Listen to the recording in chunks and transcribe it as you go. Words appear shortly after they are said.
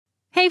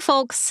Hey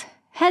folks,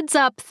 heads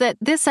up that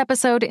this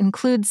episode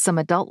includes some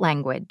adult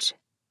language.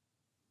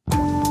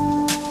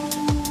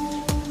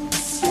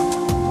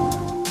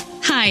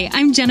 Hi,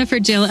 I'm Jennifer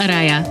Jill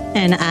Araya.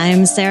 And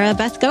I'm Sarah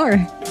Beth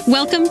Goer.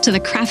 Welcome to the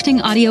Crafting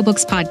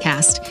Audiobooks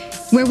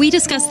podcast, where we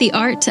discuss the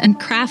art and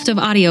craft of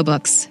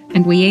audiobooks,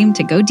 and we aim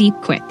to go deep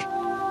quick.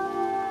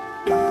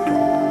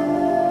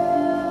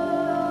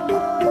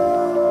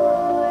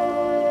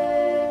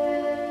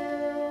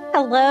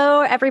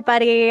 Hello,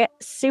 everybody.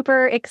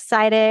 Super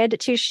excited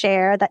to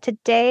share that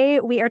today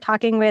we are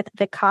talking with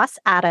Vikas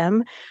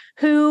Adam,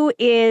 who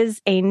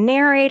is a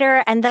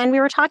narrator. And then we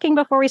were talking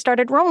before we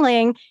started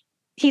rolling.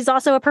 He's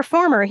also a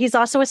performer. He's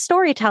also a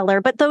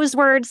storyteller. But those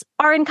words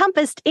are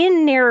encompassed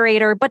in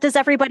narrator. But does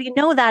everybody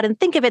know that and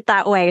think of it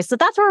that way? So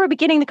that's where we're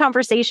beginning the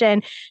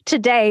conversation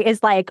today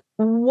is like,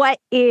 what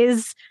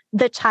is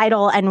the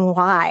title and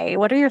why?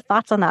 What are your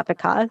thoughts on that,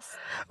 Vikas?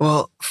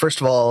 Well, first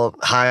of all,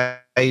 hi,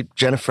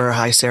 Jennifer.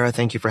 Hi, Sarah.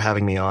 Thank you for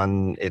having me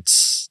on.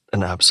 It's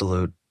an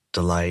absolute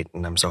delight,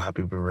 and I'm so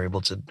happy we're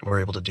able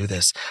to do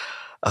this.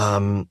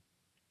 Yeah,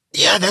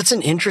 that's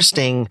an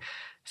interesting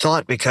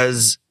thought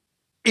because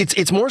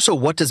it's more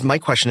so my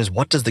question is,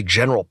 what does the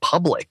general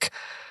public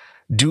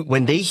do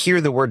when they hear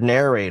the word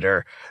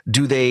narrator?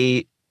 Do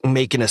they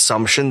make an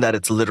assumption that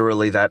it's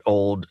literally that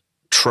old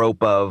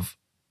trope of,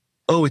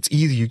 oh, it's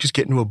easy, you just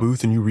get into a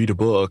booth and you read a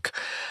book?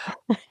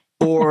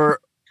 Or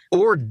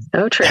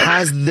so true.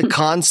 has the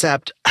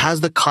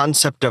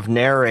concept of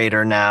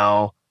narrator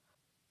now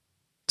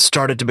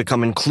started to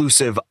become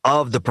inclusive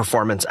of the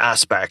performance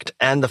aspect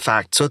and the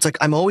fact? So it's like,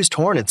 I'm always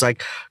torn. It's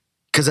like,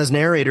 because as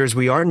narrators,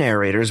 we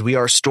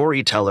are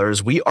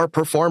storytellers, we are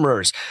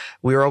performers.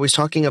 We are always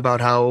talking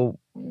about how,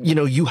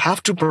 you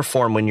have to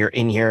perform when you're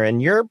in here,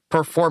 and you're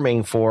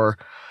performing for,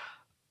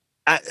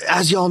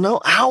 as y'all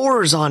know,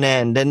 hours on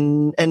end.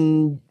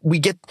 And we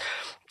get,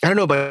 I don't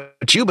know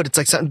about you, but it's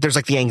like there's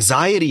like the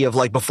anxiety of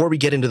like before we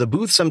get into the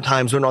booth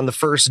sometimes when on the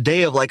first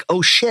day of like,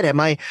 oh shit, am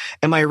I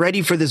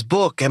ready for this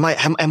book? Am I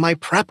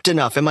prepped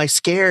enough? Am I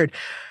scared?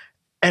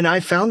 And I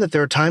found that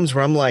there are times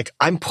where I'm like,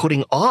 I'm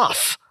putting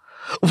off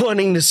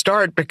wanting to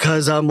start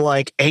because I'm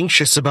like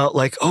anxious about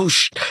like, oh,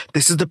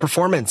 this is the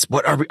performance.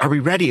 What are we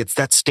ready? It's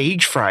that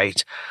stage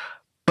fright.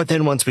 But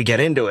then once we get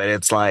into it,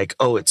 it's like,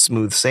 oh, it's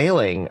smooth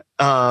sailing.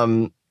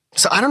 So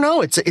I don't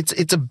know. It's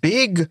a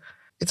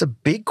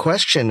big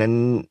question.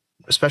 And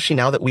especially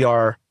now that we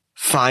are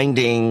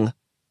finding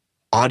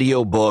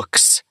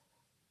audiobooks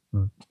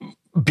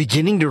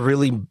beginning to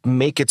really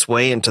make its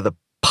way into the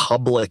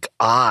public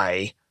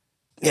eye.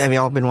 Yeah, have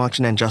y'all been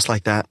watching And Just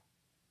Like That?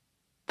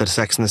 The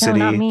Sex and the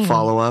City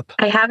follow-up?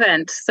 I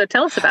haven't. So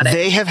tell us about it.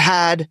 They have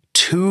had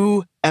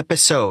 2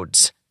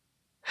 episodes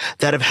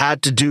that have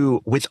had to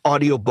do with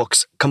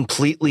audiobooks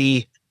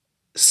completely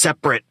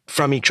separate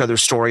from each other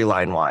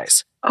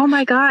storyline-wise. Oh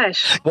my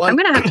gosh. I'm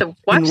going to have to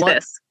watch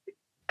this.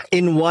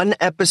 In one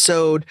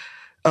episode,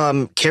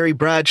 Carrie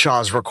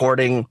Bradshaw's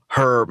recording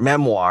her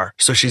memoir.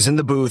 So she's in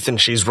the booth and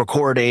she's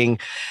recording,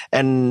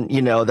 and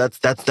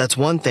that's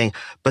one thing.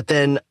 But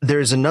then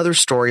there's another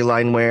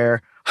storyline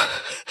where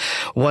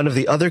one of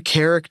the other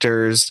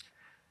characters,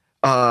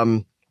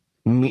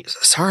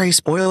 sorry,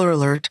 spoiler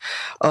alert,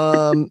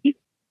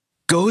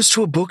 goes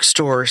to a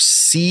bookstore,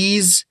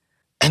 sees,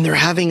 and they're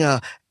having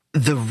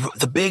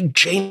the big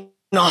Jane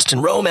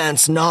Austen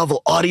romance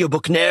novel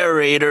audiobook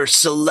narrator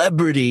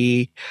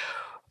celebrity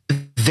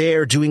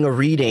there doing a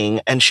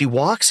reading, and she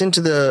walks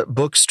into the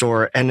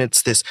bookstore, and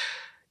it's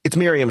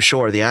Miriam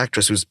Shore, the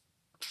actress, who's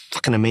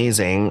fucking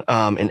amazing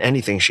in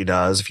anything she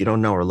does. If you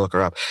don't know her, look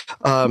her up.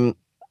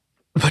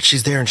 But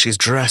she's there and she's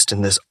dressed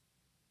in this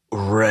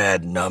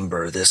red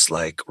number, this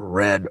like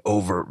red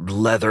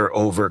leather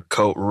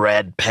overcoat,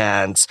 red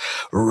pants,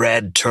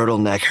 red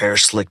turtleneck, hair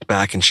slicked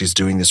back, and she's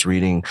doing this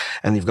reading,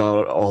 and you've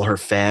got all her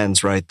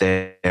fans right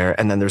there.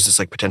 And then there's this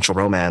like potential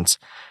romance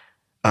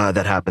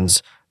that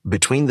happens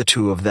between the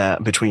two of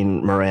them,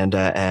 between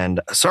Miranda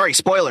and, sorry,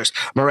 spoilers,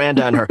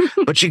 Miranda and her.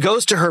 But she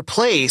goes to her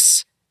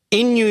place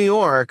in New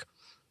York.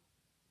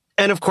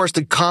 And of course,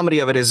 the comedy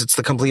of it is it's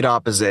the complete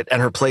opposite.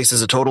 And her place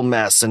is a total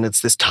mess. And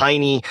it's this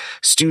tiny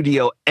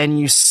studio. And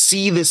you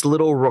see this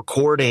little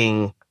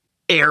recording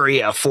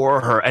area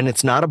for her. And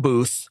it's not a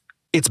booth.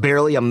 It's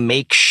barely a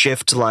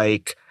makeshift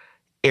like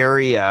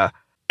area.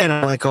 And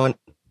I'm like going,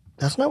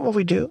 that's not what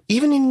we do.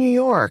 Even in New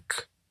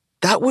York,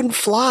 that wouldn't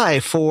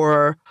fly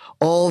for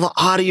all the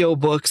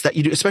audiobooks that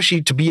you do,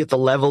 especially to be at the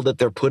level that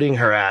they're putting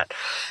her at.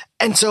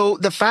 And so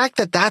the fact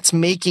that that's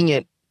making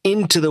it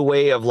into the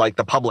way of like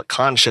the public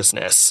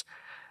consciousness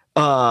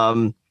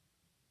in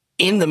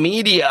the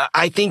media,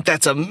 I think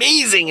that's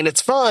amazing and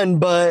it's fun,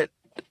 but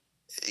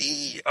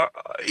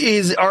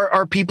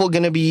are people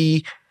going to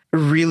be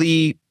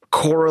really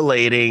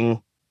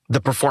correlating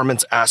the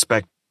performance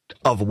aspect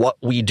of what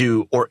we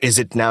do, or is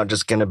it now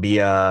just going to be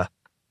an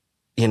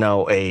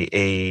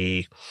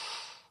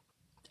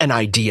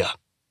idea,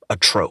 a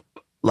trope,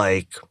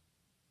 like,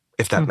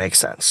 if that makes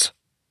sense?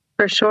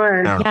 For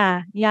sure.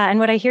 Yeah. And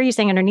what I hear you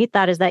saying underneath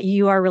that is that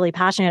you are really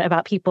passionate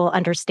about people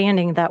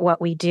understanding that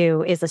what we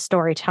do is a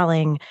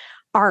storytelling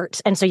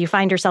art. And so you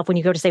find yourself when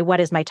you go to say, what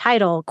is my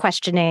title,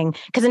 questioning,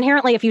 because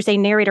inherently, if you say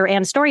narrator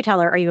and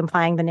storyteller, are you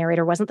implying the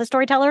narrator wasn't the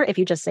storyteller? If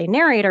you just say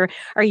narrator,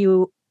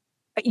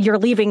 you're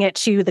leaving it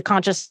to the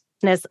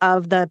consciousness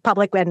of the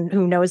public and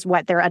who knows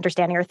what they're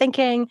understanding or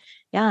thinking.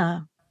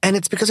 Yeah. And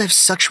it's because I have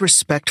such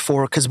respect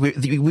for, because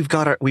we've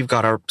got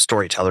our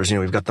storytellers.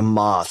 We've got the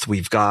Moth,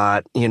 we've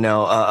got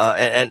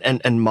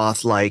and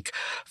Moth-like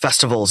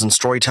festivals and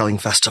storytelling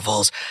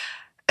festivals,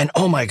 and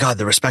oh my God,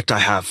 the respect I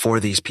have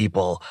for these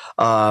people.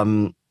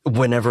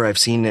 Whenever I've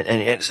seen it,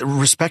 and it's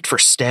respect for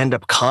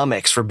stand-up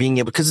comics for being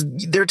able, because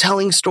they're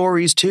telling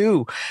stories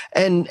too,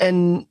 and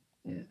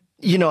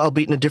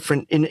albeit in a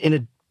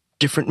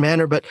different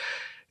manner, but.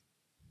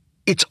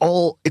 It's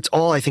all,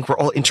 I think we're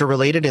all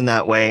interrelated in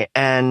that way.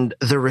 And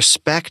the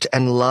respect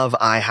and love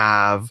I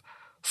have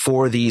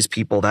for these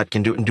people that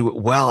can do it and do it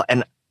well.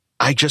 And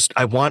I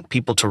want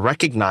people to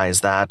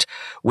recognize that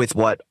with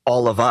what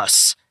all of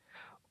us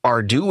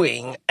are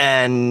doing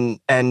and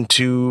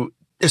to,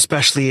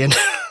 especially in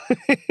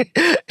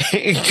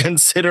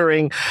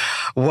considering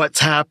what's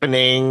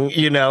happening,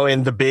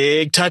 in the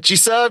big touchy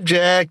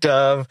subject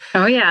of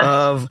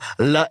AI.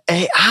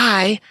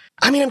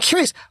 I mean, I'm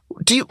curious,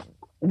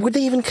 would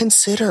they even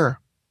consider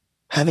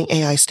having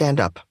AI stand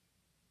up?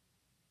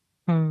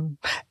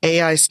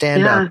 AI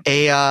stand up,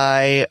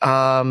 AI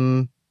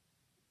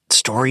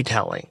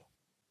storytelling.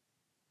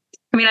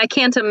 I mean, I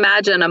can't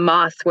imagine a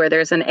Moth where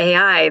there's an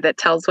AI that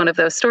tells one of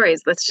those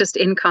stories. That's just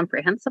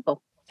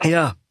incomprehensible.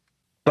 Yeah,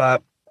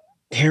 but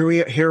here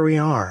we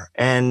are,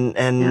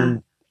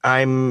 and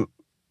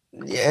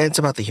it's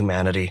about the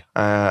humanity,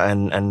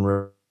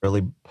 and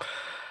really,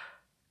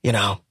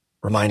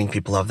 reminding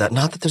people of that.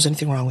 Not that there's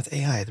anything wrong with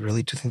AI. I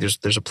really do think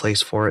there's a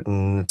place for it,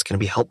 and it's going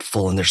to be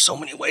helpful. And there's so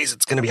many ways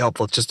it's going to be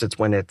helpful. It's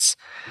when it's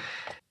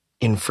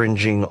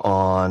infringing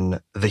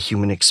on the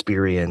human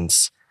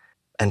experience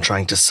and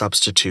trying to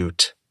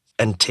substitute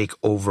and take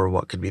over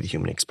what could be the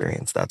human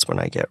experience. That's when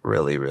I get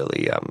really,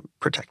 really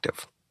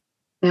protective.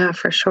 Yeah,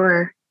 for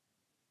sure.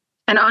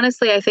 And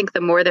honestly, I think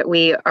the more that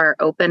we are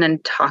open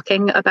and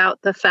talking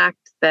about the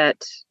fact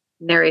that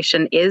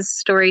narration is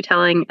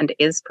storytelling and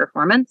is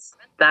performance,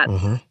 that's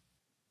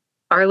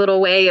our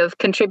little way of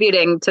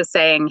contributing to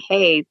saying,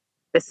 hey,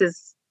 this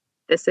is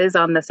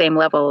on the same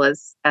level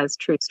as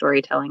true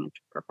storytelling and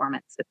true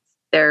performance.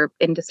 They're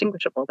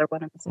indistinguishable. They're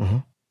one and the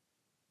same.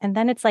 And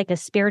then it's like a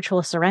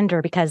spiritual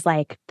surrender, because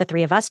like the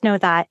three of us know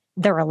that.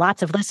 There are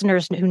lots of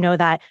listeners who know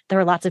that. There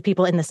are lots of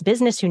people in this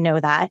business who know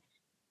that.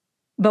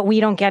 But we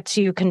don't get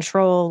to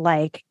control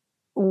like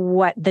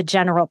what the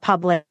general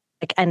public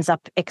ends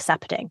up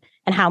accepting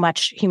and how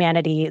much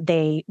humanity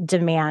they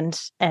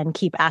demand and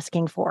keep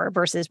asking for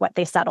versus what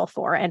they settle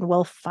for. And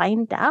we'll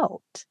find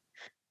out.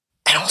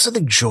 And also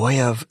the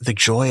joy of the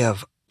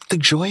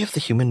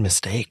human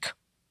mistake,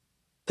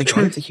 the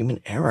joy of the human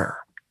error.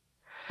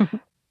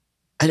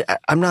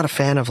 I'm not a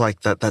fan of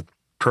like that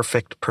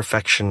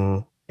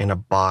perfection in a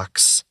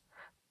box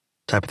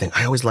type of thing.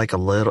 I always like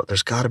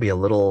there's got to be a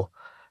little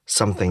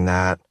something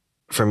that,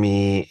 for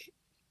me,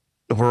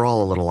 we're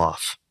all a little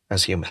off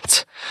as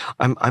humans.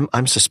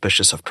 I'm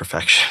suspicious of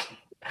perfection.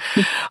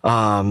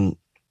 And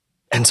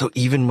so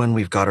even when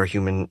we've got our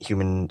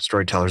human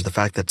storytellers, the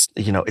fact that,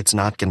 it's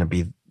not going to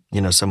be,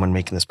 someone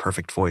making this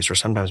perfect voice, or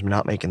sometimes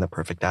not making the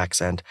perfect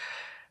accent.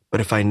 But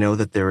if I know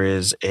that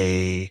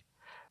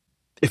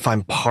if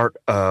I'm part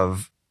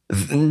of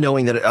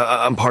knowing that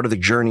I'm part of the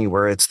journey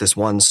where it's this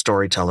one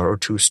storyteller or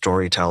two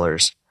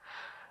storytellers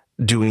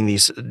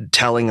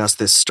telling us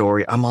this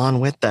story, I'm on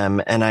with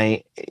them. And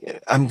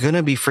I'm going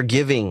to be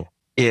forgiving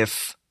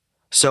if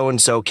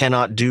so-and-so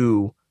cannot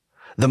do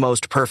the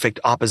most perfect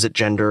opposite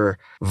gender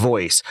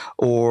voice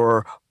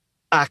or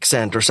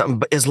accent or something.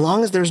 But as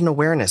long as there's an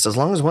awareness, as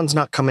long as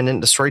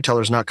the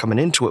storyteller's not coming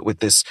into it with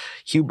this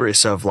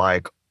hubris of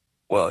like,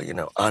 well,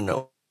 I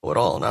know it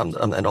all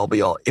and I'll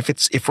be all.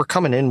 If we're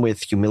coming in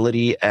with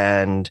humility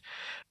and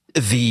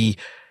the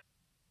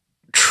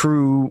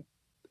true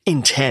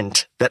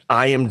intent that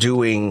I am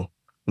doing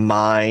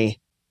my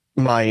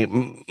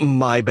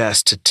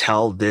best to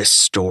tell this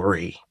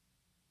story,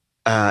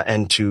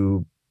 and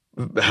to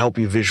help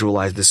you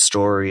visualize this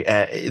story,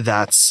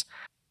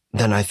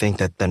 then I think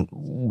that then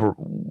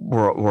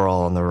we're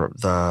all on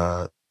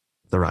the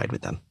ride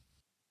with them.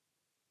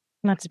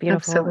 That's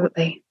beautiful.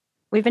 Absolutely.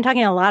 We've been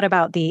talking a lot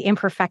about the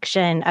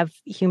imperfection of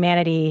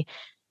humanity,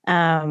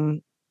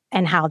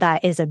 and how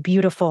that is a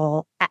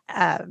beautiful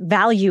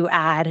value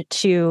add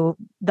to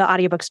the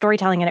audiobook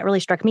storytelling. And it really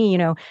struck me,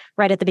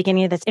 right at the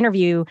beginning of this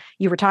interview,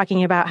 you were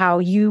talking about how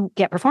you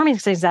get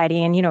performance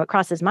anxiety, and, it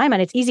crosses my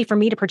mind. It's easy for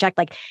me to project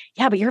like,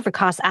 yeah, but you're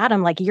Vikas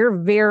Adam, like you're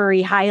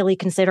very highly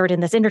considered in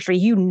this industry.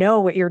 You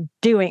know what you're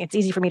doing. It's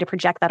easy for me to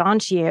project that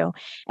onto you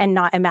and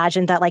not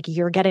imagine that like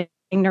you're getting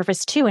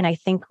nervous too. And I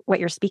think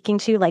what you're speaking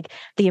to, like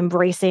the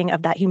embracing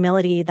of that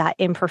humility, that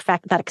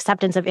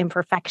acceptance of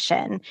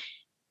imperfection,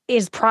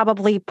 is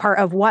probably part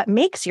of what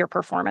makes your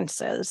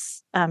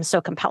performances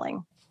so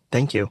compelling.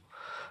 Thank you.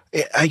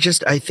 I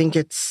think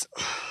it's,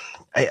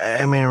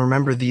 I mean, I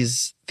remember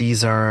these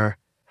are,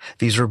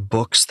 These are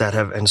books that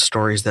have, and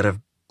stories that have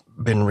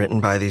been written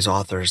by these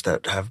authors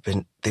that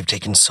they've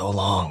taken so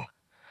long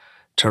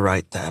to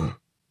write them.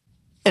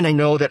 And I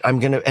know that I'm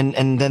going to,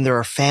 and then there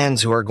are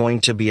fans who are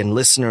going to be, and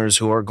listeners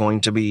who are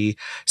going to be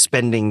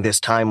spending this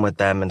time with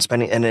them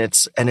and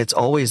it's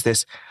always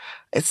this,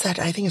 I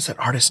think it's that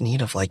artist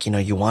need of like,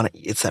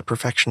 it's that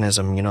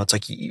perfectionism, it's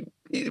like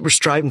we're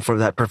striving for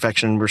that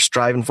perfection.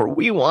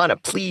 We want to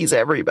please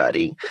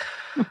everybody.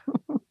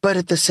 But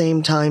at the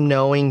same time,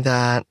 knowing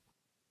that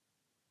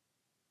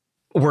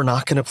we're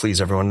not going to please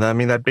everyone. I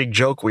mean, that big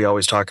joke we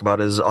always talk about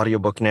is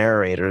audiobook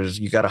narrators.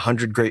 You got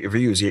 100 great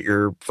reviews, yet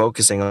you're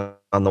focusing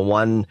on the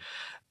one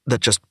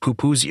that just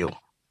poo-poos you.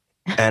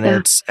 And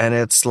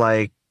it's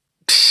like,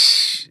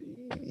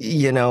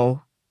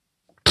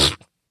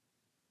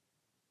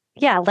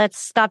 Yeah, let's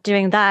stop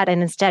doing that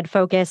and instead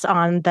focus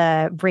on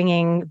the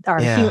bringing our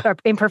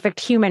imperfect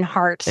human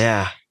heart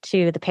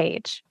to the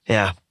page.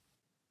 Yeah.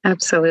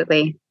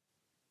 Absolutely.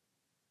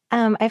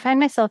 I find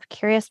myself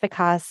curious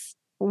because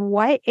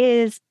what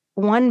is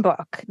one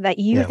book that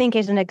you think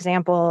is an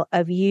example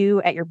of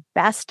you at your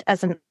best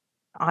as an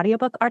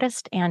audiobook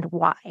artist, and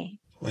why?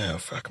 Oh,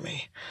 fuck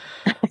me.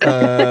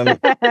 I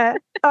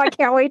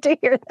can't wait to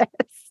hear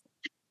this.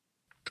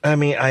 I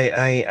mean,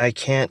 I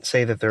can't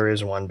say that there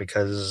is one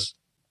because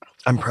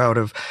I'm proud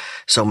of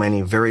so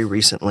many. Very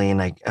recently, and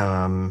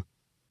I'm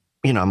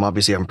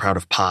proud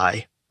of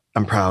Pi.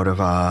 I'm proud of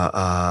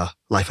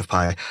Life of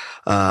Pi.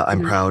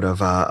 I'm proud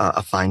of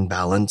A Fine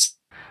Balance.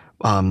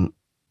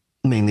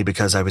 Mainly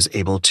because I was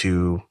able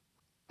to,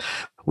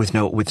 with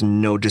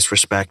no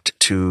disrespect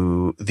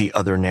to the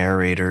other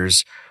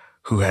narrators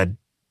who had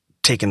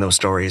taken those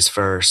stories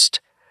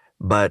first,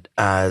 but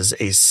as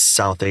a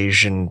South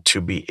Asian, to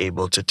be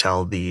able to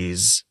tell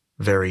these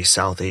very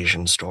South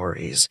Asian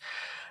stories,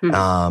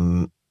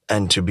 and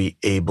to be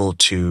able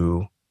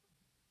to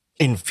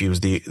infuse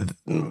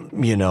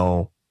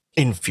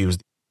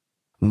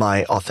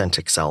my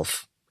authentic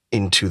self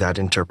into that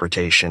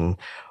interpretation.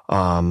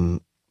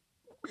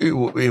 It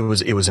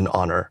was an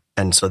honor.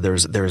 And so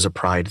there's a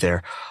pride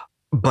there.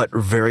 But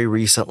very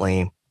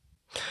recently,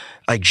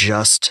 I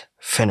just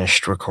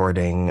finished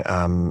recording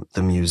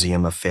The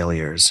Museum of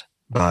Failures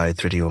by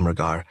Thriti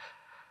Umrigar.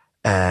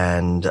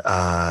 And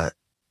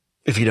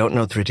if you don't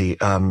know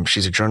Thriti,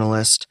 she's a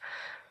journalist,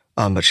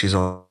 but she's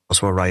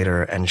also a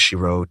writer, and she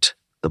wrote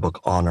the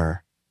book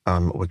Honor,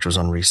 which was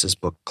on Reese's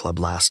Book Club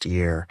last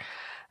year.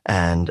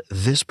 And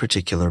this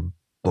particular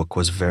book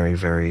was very,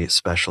 very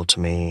special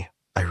to me.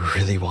 I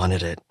really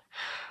wanted it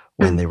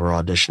when they were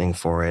auditioning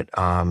for it.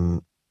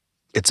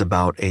 It's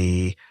about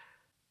a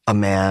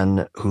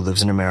man who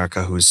lives in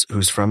America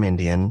who's from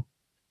India,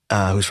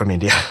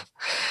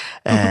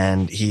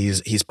 and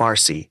he's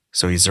Parsi,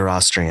 so he's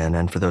Zoroastrian.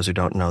 And for those who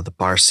don't know, the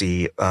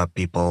Parsi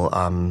people,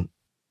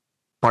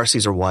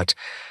 Parsis are what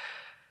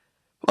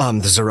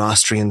the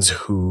Zoroastrians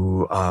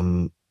who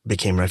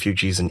became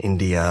refugees in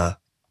India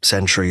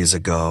centuries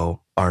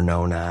ago are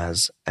known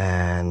as,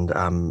 and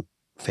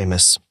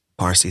famous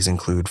Parsis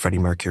include Freddie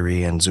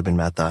Mercury and Zubin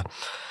Mehta.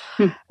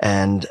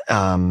 And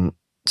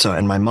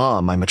and my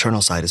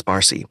maternal side is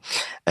Parsi.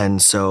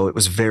 And so it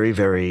was very,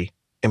 very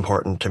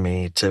important to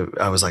me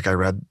I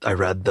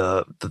read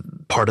the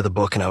part of the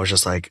book, and I was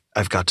just like,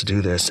 I've got to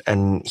do this.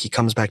 And he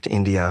comes back to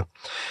India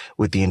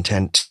with the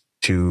intent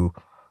to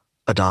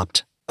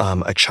adopt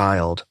a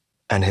child,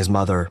 and his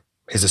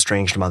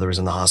estranged mother is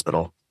in the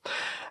hospital.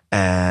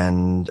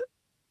 And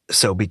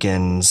so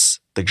begins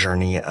the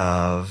journey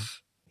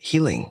of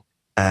healing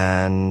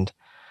and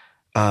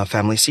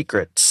family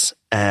secrets.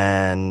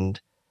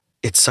 And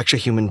it's such a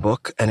human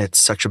book, and it's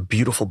such a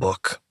beautiful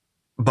book.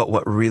 But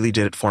what really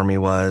did it for me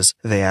was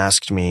they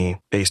asked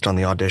me, based on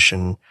the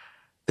audition,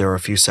 there are a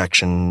few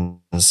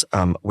sections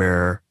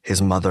where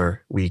his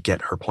mother, we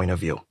get her point of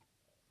view.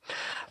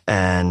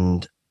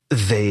 And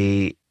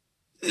Thriti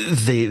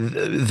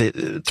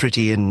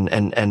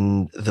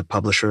and the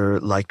publisher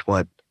liked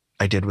what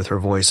I did with her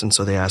voice. And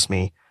so they asked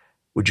me,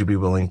 would you be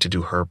willing to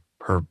do her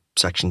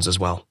sections as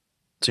well?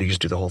 So you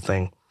just do the whole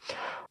thing,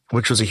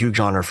 which was a huge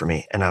honor for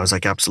me. And I was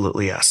like,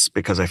 absolutely yes,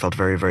 because I felt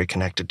very, very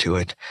connected to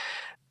it.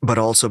 But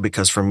also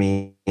because for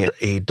me,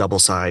 a double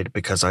side,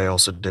 because I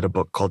also did a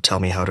book called Tell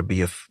Me How to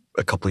Be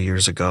a couple of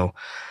years ago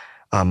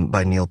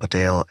by Neil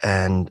Patel.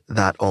 And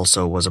that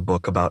also was a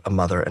book about a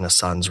mother and a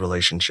son's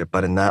relationship.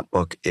 But in that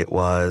book, it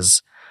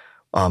was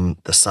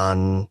the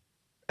son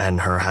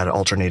and her had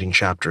alternating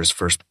chapters,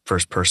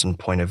 first person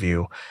point of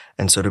view.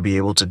 And so to be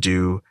able to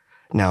do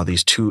now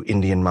these two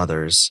Indian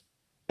mothers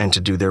and to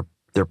do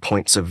their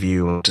points of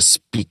view, to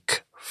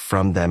speak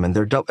from them, and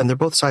they're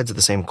both sides of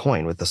the same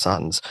coin with the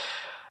sons,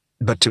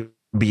 but to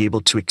be able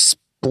to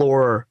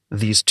explore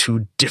these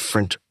two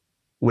different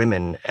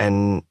women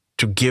and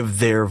to give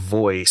their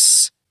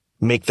voice,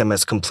 make them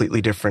as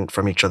completely different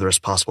from each other as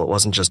possible. It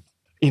wasn't just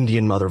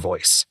Indian mother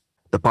voice.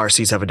 The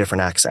Parsis have a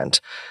different accent.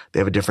 They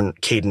have a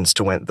different cadence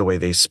to the way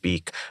they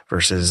speak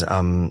versus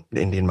the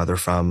Indian mother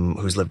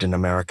who's lived in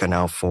America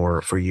now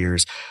for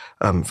years,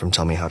 from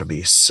Tell Me How to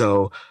Be.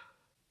 So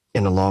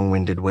in a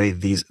long-winded way,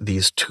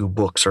 these two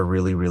books are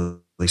really,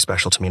 really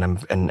special to me,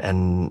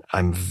 and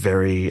I'm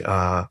very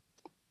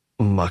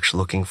much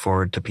looking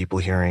forward to people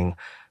hearing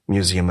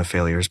Museum of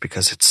Failures,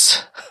 because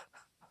it's.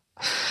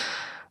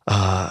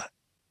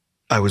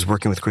 I was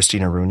working with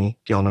Christina Rooney.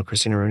 Do y'all know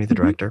Christina Rooney, the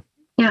director?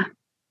 Yeah.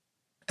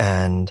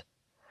 And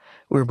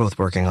we were both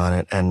working on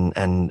it,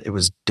 and it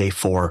was day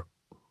 4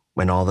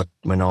 when all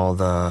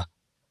the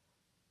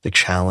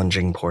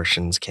challenging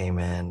portions came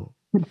in,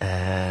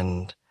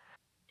 and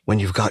when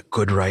you've got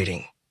good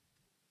writing,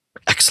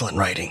 excellent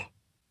writing,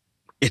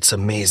 it's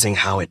amazing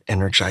how it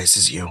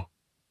energizes you.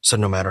 So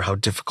no matter how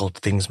difficult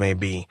things may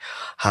be,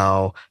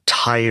 how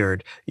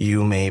tired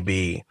you may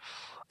be,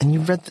 and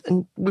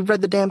we've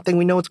read the damn thing,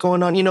 we know what's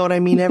going on. You know what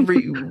I mean?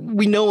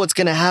 We know what's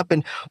going to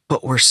happen,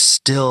 but we're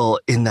still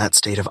in that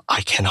state of,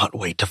 I cannot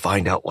wait to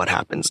find out what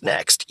happens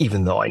next,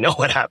 even though I know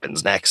what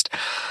happens next.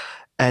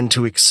 And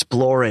to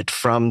explore it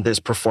from this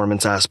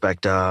performance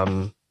aspect,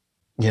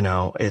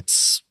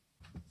 it's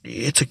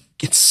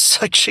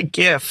such a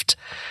gift.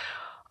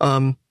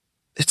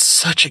 It's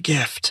such a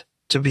gift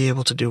to be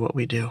able to do what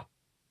we do.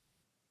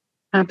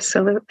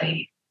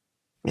 Absolutely.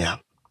 Yeah.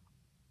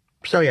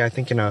 So yeah, I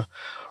think in a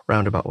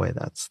roundabout way,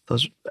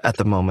 those at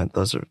the moment,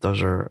 those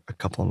are a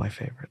couple of my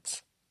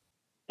favorites.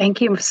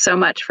 Thank you so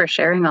much for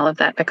sharing all of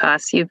that,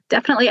 Vikas. You've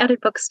definitely added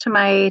books to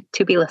my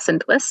to-be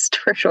listened list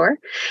for sure.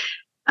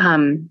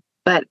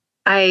 But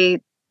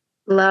I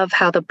love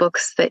how the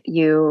books that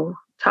you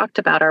talked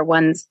about are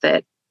ones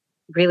that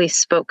really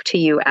spoke to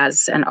you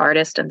as an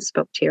artist and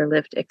spoke to your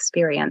lived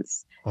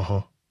experience.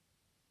 Uh-huh.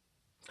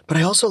 But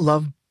I also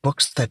love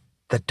books that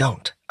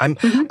don't. I'm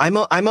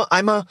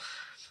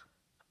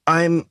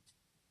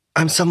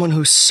someone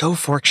who's so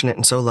fortunate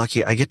and so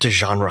lucky. I get to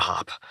genre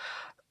hop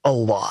a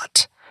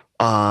lot.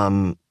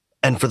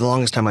 And for the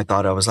longest time, I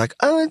thought I was like,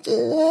 oh,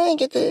 I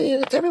get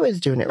to,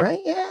 everybody's doing it, right?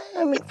 Yeah,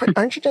 I mean,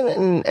 aren't you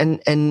doing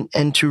it?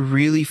 And to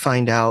really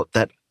find out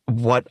that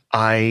what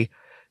I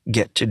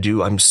get to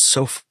do, I'm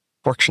so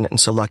fortunate and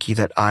so lucky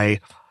that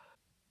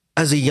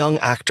as a young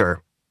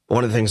actor,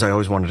 one of the things I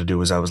always wanted to do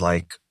was I was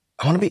like,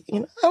 I want to be,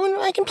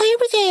 I can play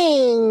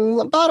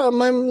everything. Bottom,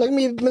 let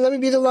me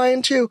be the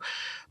lion too.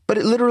 But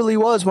it literally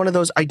was one of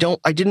those, I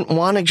didn't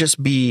want to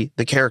just be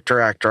the character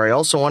actor. I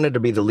also wanted to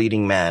be the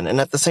leading man.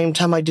 And at the same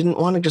time, I didn't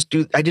want to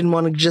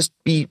just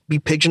be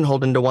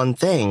pigeonholed into one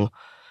thing.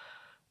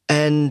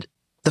 And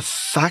the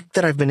fact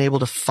that I've been able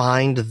to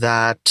find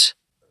that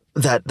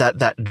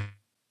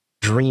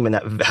dream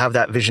and have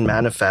that vision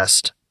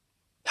manifest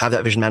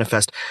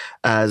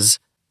as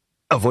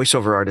a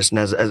voiceover artist and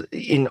as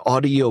in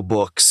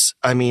audiobooks,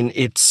 I mean,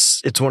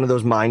 it's one of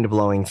those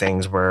mind-blowing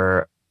things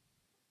where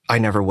I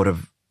never would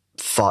have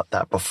thought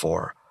that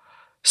before.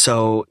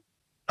 So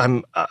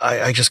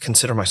I just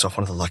consider myself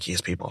one of the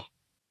luckiest people.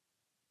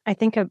 I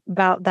think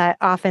about that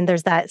often.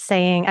 There's that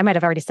saying, I might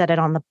have already said it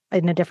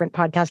in a different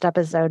podcast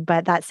episode,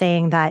 but that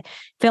saying that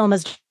film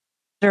is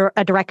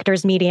a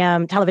director's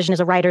medium, television is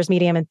a writer's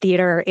medium, and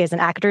theater is an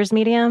actor's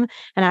medium.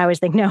 And I always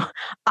think, no,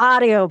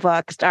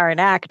 audiobooks are an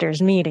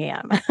actor's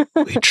medium.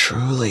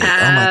 Truly. Oh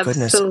my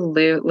goodness.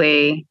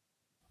 Absolutely.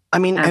 I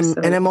mean,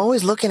 and I'm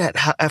always looking at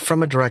how,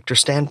 from a director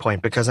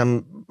standpoint, because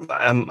I'm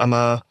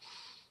a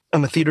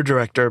theater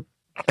director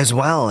as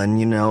well,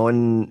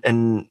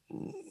 and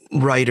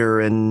writer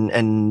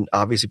and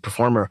obviously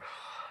performer,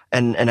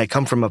 and I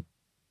come from a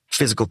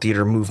physical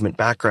theater movement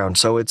background.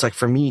 So it's like,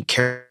 for me,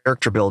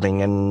 character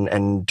building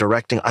and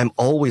directing, I'm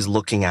always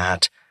looking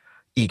at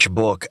each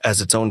book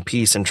as its own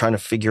piece and trying to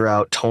figure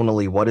out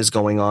tonally what is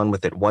going on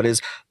with it. What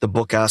is the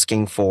book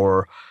asking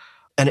for?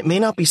 And it may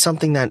not be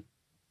something that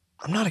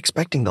I'm not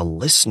expecting the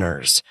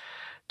listeners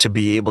to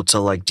be able to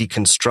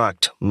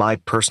deconstruct my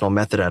personal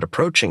method at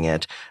approaching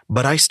it,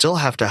 but I still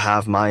have to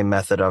have my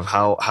method of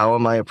how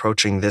am I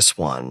approaching this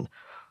one?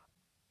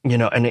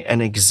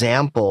 An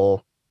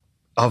example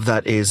of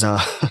that is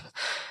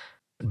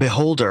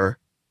Beholder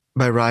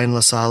by Ryan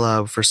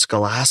LaSala for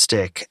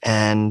Scholastic,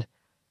 and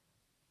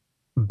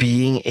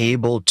being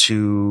able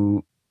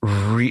to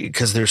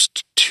because there's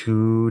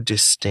two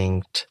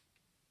distinct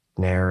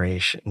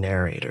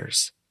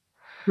narrators.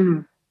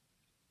 Hmm.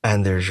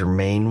 And there's your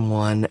main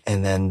one,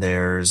 and then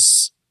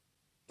there's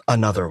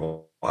another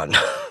one.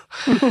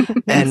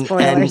 No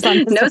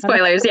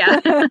spoilers, yeah.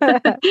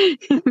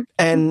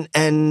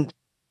 and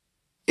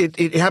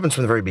it happens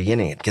from the very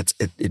beginning.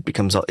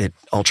 It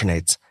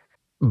alternates.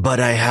 But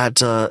I had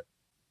to,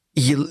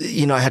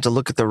 I had to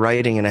look at the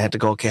writing, and I had to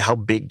go, okay, how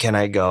big can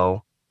I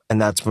go?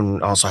 And that's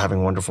when also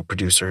having wonderful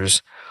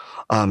producers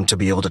to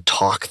be able to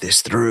talk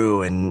this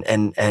through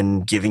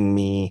and giving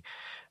me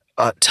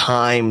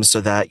time so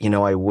that,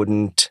 I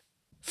wouldn't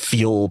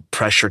feel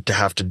pressured to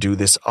have to do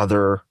this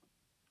other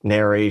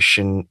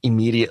narration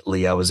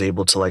immediately. I was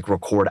able to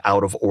record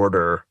out of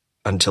order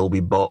until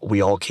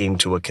we all came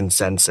to a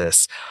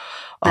consensus.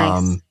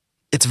 Nice.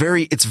 It's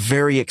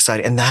very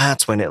exciting. And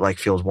that's when it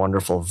feels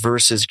wonderful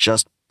versus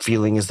just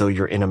feeling as though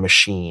you're in a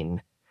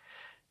machine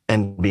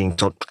and being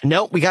told,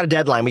 no, we got a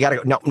deadline. We got to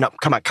go. No,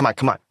 come on.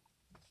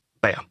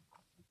 Bam.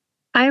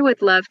 I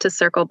would love to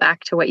circle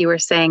back to what you were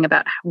saying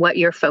about what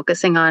you're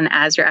focusing on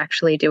as you're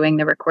actually doing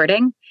the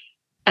recording.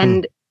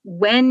 And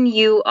when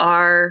you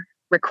are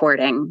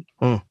recording,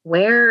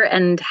 where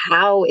and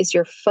how is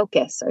your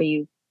focus? Are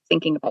you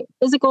thinking about your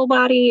physical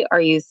body?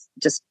 Are you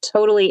just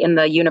totally in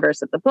the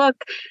universe of the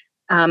book?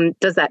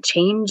 Does that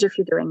change if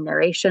you're doing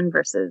narration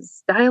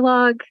versus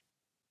dialogue?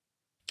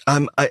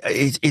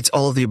 It's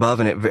all of the above,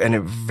 and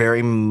it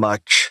very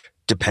much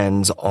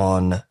depends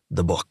on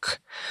the book,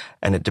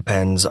 and it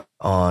depends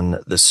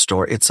on the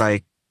story. It's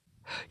like,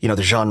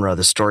 the genre,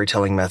 the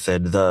storytelling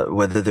method,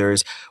 whether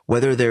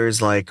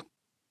there's like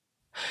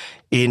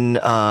in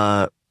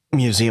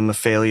Museum of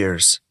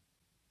Failures,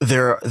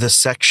 there are the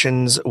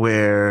sections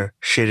where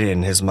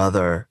Shirin, his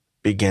mother,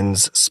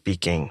 begins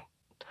speaking.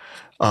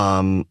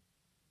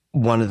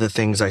 One of the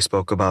things I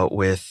spoke about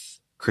with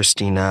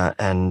Christina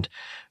and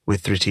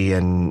with Thriti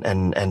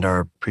and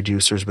our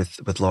producers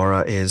with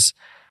Laura is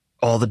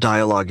all the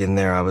dialogue in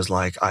there. I was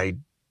like, I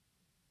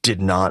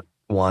did not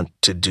want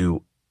to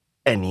do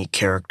any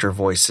character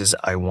voices.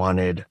 I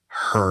wanted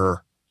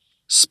her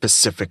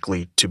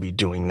specifically to be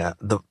doing that,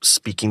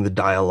 speaking the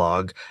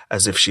dialogue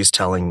as if she's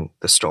telling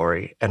the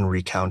story and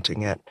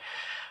recounting it.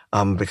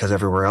 Because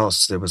everywhere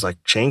else it was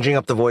like changing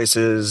up the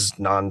voices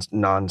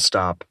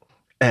nonstop.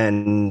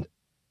 And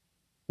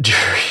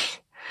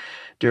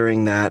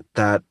during that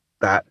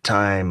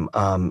time,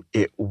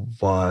 it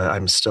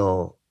was,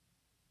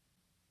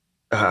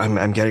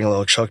 I'm getting a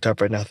little choked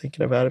up right now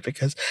thinking about it,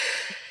 because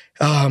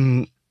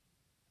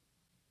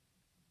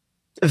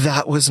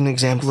that was an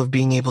example of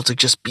being able to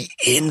just be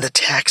in the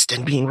text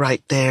and being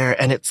right there.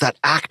 And it's that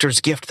actor's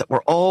gift that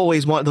we're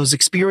always wanting, those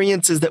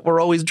experiences that we're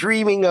always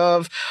dreaming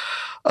of.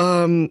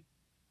 And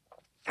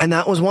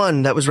that was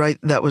one that was right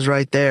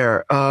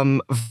there.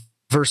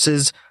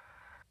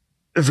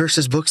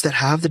 Versus books that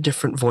have the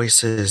different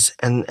voices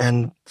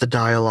and the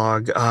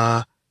dialogue.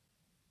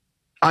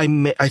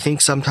 I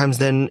think sometimes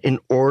then, in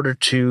order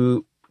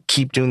to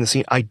keep doing the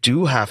scene, I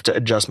do have to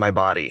adjust my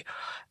body.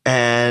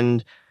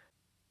 And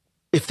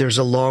if there's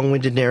a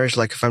long-winded narration,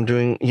 like if I'm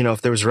doing,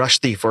 if there was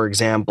Rushdie, for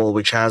example,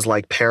 which has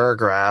like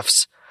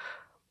paragraphs,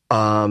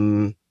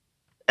 and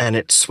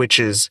it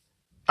switches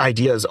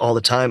ideas all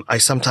the time, I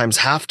sometimes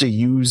have to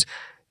use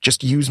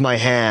my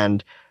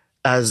hand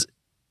as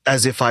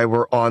if I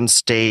were on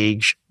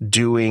stage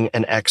doing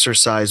an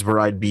exercise where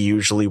I'd be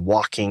usually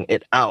walking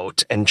it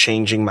out and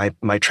changing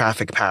my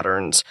traffic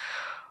patterns,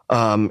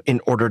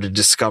 in order to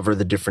discover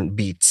the different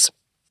beats.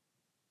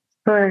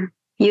 Or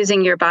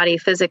using your body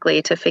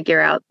physically to figure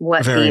out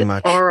what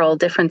oral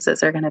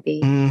differences are going to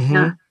be. Mm-hmm.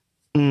 Yeah.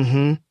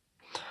 Mm-hmm.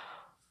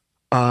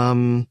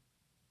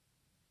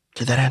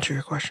 Did that answer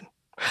your question?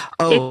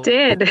 Oh, it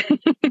did.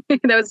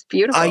 That was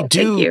beautiful. Thank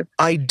you.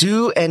 I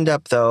do end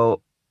up,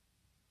 though,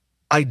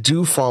 I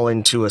do fall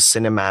into a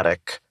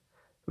cinematic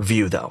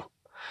view, though.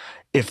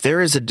 If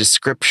there is a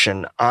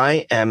description,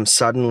 I am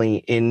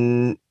suddenly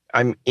I'm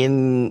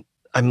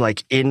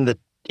like in the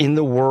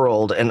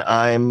world, and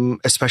I'm,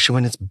 especially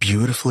when it's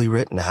beautifully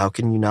written, how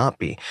can you not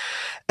be?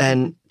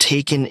 And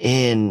taken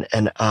in,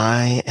 and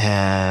I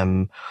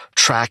am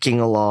tracking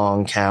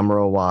along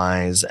camera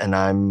wise, and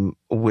I'm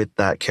with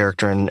that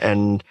character.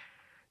 And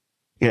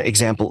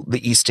example,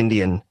 The East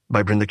Indian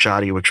by Brinda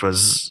Chadi, which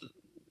was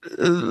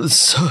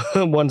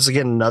once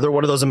again another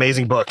one of those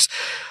amazing books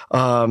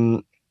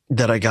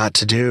that I got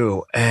to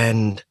do.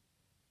 And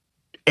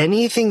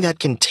anything that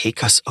can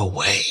take us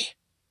away,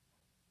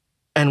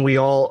 and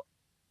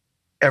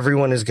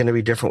everyone is going to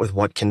be different with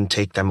what can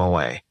take them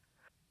away.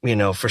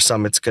 For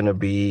some, it's going to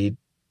be,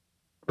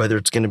 whether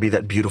it's going to be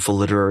that beautiful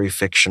literary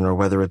fiction, or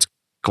whether it's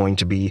going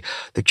to be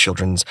the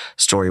children's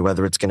story,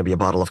 whether it's going to be a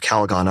bottle of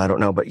Calagon, I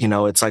don't know. But,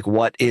 it's like,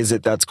 what is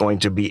it that's going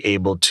to be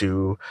able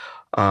to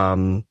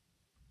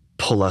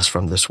pull us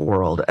from this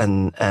world?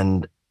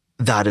 And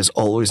that is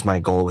always my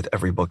goal with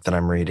every book that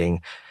I'm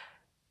reading,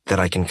 that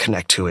I can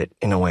connect to it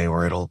in a way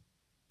where it'll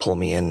pull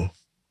me in,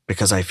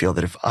 because I feel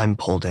that if I'm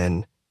pulled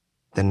in,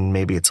 then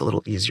maybe it's a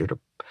little easier to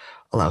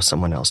allow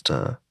someone else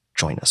to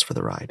join us for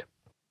the ride.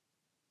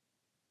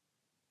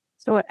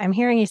 So what I'm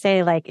hearing you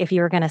say, like, if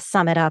you were going to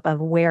sum it up of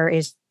where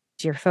is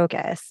your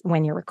focus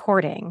when you're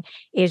recording,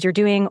 is you're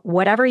doing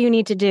whatever you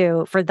need to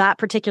do for that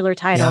particular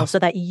title, so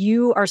that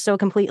you are so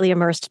completely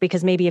immersed,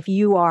 because maybe if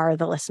you are,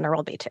 the listener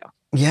will be too.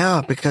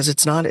 Yeah, because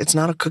it's not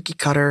a cookie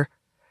cutter.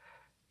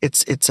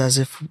 It's as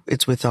if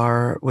it's with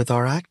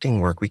our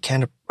acting work. We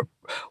can't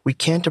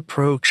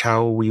approach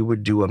how we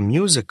would do a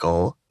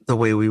musical the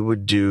way we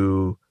would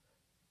do.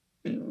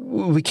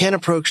 We can't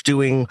approach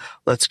doing,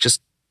 let's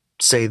just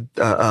say,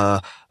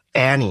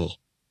 Annie,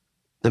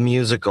 the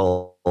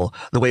musical,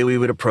 the way we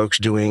would approach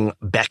doing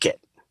Beckett.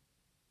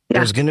 Yeah.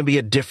 There's going to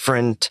be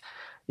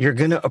you're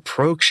going to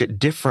approach it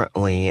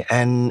differently,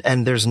 and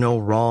there's no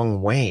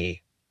wrong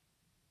way,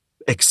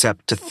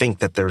 except to think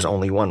that there's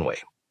only one way.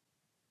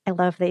 I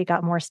love that you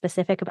got more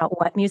specific about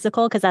what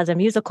musical, because as a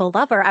musical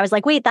lover, I was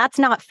like, wait, that's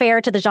not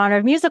fair to the genre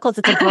of musicals.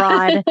 It's a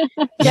broad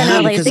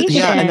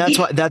generalization. And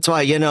that's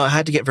why, I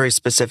had to get very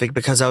specific,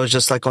 because I was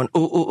just like going,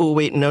 oh,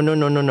 wait,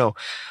 no.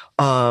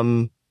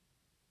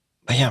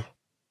 But yeah.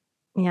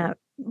 Yeah.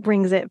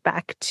 Brings it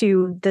back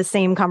to the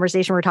same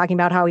conversation we're talking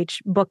about, how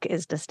each book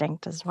is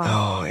distinct as well.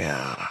 Oh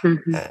yeah.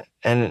 Mm-hmm.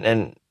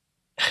 And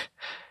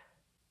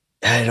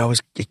it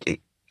always,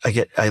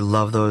 I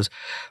love those.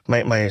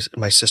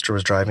 My sister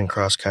was driving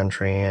cross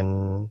country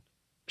and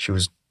she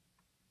was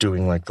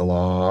doing like the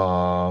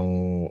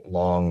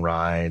long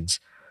rides.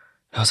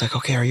 And I was like,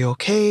 okay, are you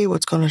okay?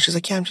 What's going on? She's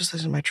like, yeah, I'm just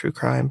listening to my true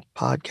crime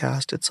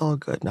podcast. It's all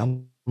good. And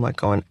I'm like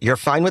going, you're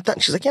fine with that?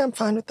 And she's like, yeah, I'm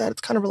fine with that.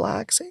 It's kind of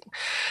relaxing.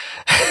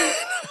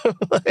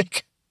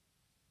 Like,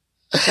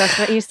 just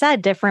what you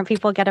said, different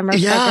people get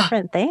immersed by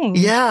different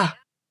things. Yeah.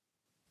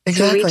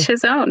 Exactly. To each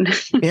his own.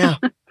 Yeah.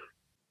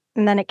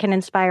 And then it can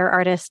inspire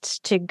artists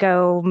to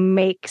go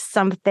make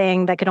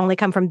something that could only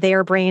come from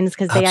their brains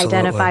because they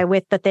identify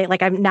with the thing.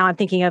 Like I'm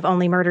thinking of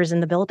Only Murders in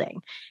the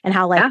Building and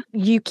how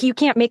you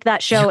can't make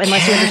that show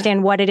unless you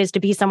understand what it is to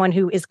be someone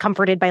who is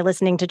comforted by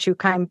listening to true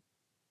crime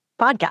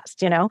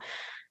podcasts, you know?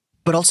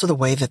 But also the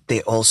way that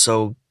they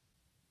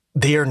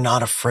are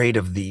not afraid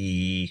of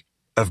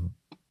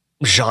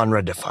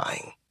genre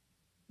defying.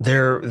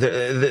 They're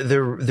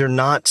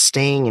not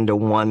staying into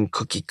one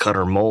cookie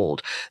cutter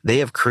mold. They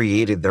have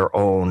created their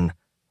own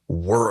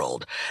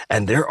world,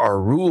 and there are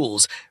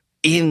rules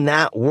in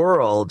that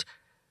world.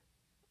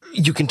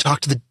 You can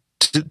talk to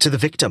the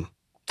victim.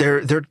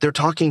 They're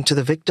talking to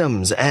the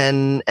victims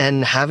and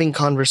having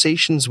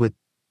conversations with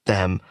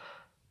them,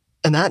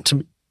 and that to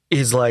me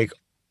is like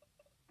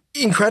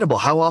incredible.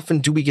 How often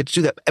do we get to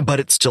do that? But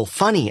it's still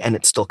funny and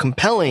it's still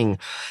compelling.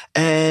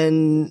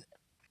 And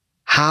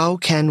how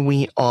can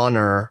we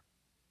honor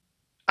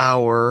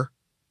our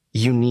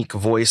unique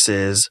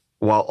voices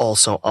while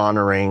also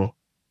honoring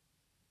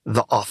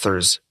the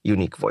author's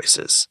unique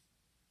voices?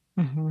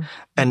 Mm-hmm.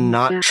 And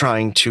not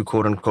trying to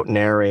quote unquote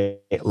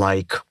narrate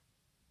like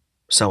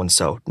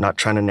so-and-so, not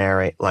trying to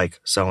narrate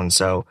like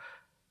so-and-so.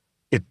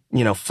 It,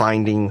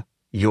 finding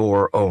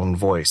your own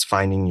voice,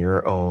 finding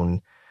your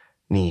own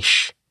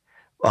niche,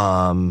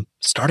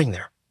 starting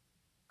there.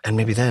 And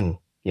maybe then,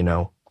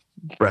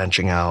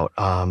 branching out.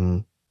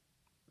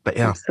 But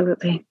yeah.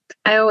 Absolutely.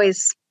 I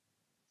always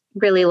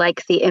really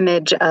like the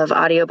image of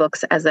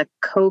audiobooks as a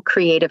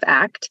co-creative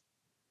act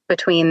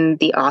between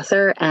the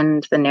author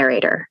and the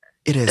narrator.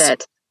 It is.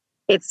 That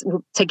it's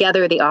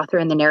together, the author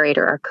and the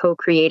narrator are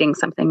co-creating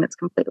something that's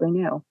completely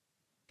new.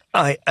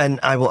 I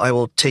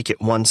will take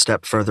it one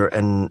step further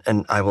and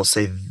I will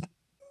say,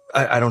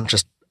 I don't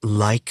just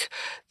like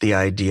the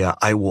idea.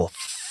 I will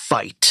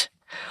fight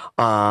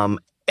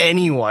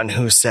anyone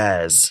who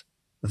says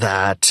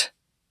that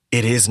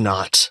it is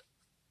not,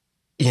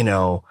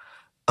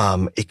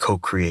 a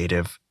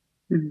co-creative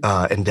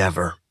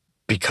endeavor,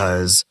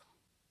 because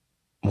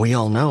we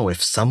all know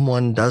if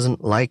someone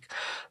doesn't like,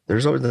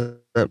 there's always the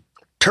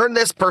turn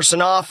this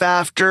person off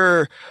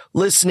after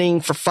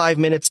listening for 5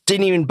 minutes,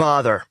 didn't even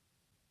bother,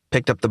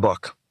 picked up the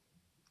book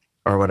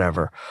or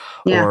whatever,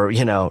 or,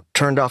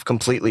 turned off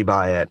completely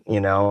by it,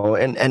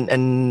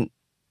 and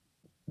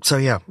so,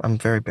 yeah, I'm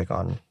very big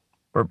on,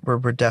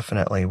 we're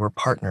definitely, we're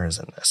partners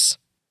in this.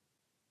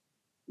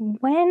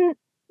 When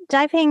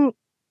diving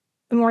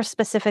more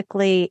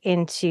specifically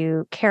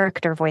into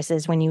character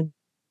voices, when you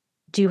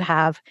do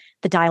have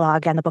the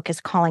dialogue and the book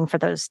is calling for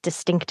those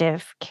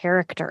distinctive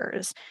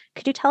characters,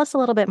 could you tell us a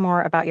little bit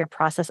more about your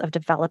process of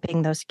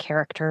developing those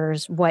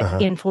characters,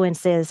 what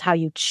influences how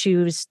you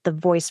choose the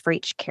voice for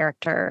each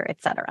character,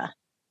 etc.?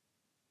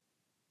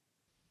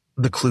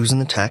 The clues in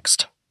the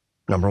text,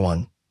 number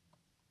one.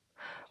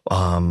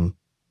 The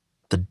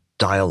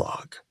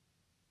dialogue.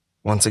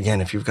 Once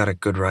again, if you've got a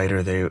good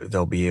writer,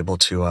 they'll be able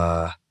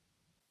to,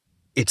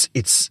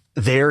 it's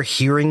they're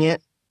hearing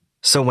it.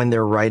 So when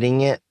they're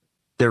writing it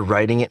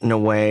in a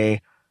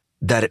way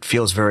that it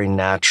feels very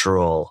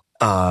natural,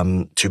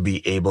 to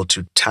be able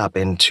to tap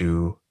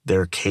into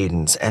their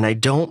cadence. And I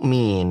don't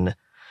mean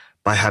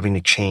by having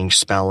to change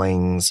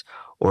spellings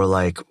or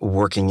like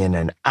working in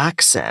an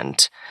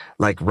accent,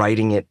 like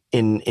writing it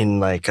in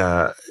like,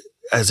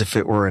 as if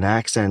it were an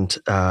accent,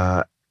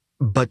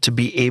 but to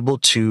be able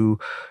to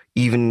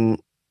even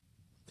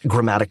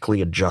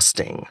grammatically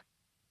adjusting.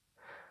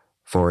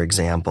 For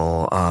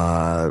example,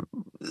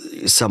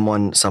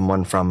 someone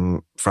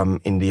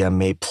from India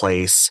may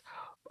place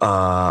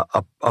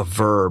a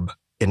verb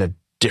in a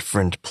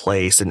different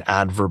place. An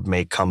adverb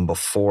may come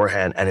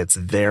beforehand, and it's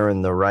there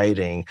in the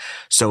writing,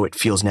 so it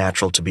feels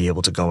natural to be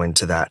able to go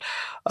into that.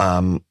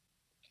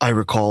 I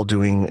recall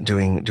doing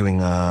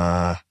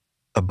a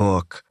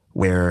book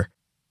where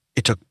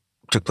it took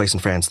place in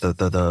France.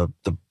 The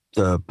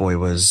boy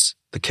was,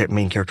 the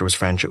main character was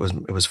French. It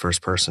was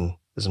first person.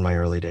 This is in my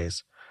early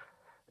days.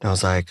 And I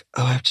was like,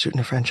 oh, I have to do it in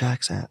a French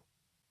accent.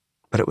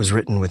 But it was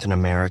written with an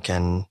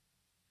American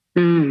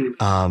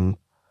thought.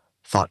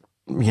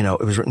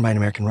 It was written by an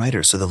American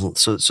writer. So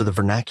the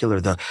vernacular,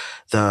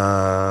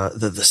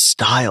 the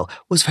style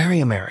was very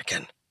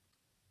American.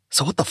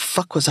 So what the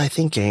fuck was I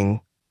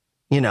thinking?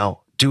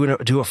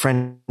 Do a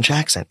French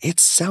accent. It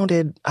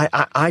sounded,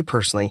 I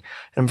personally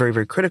am very,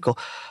 very critical,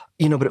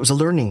 but it was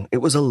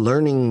a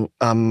learning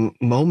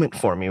moment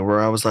for me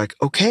where I was like,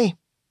 okay,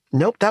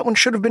 nope, that one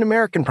should have been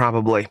American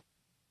probably.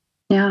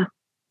 Yeah.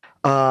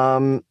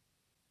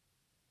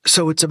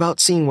 So it's about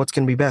seeing what's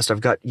going to be best.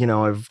 I've got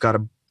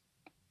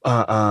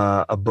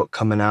a book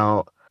coming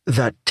out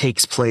that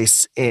takes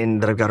place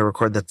that I've got to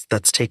record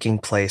that's taking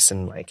place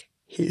in like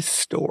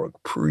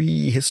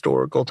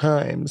prehistorical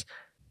times.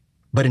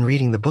 But in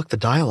reading the book, the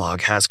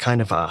dialogue has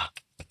kind of a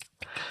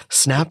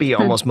snappy,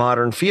 almost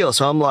modern feel.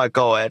 So I'm like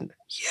going,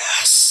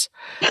 yes,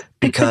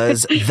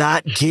 because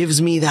that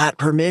gives me that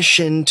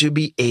permission to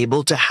be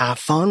able to have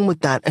fun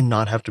with that and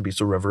not have to be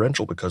so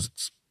reverential because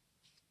it's,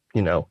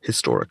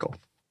 historical.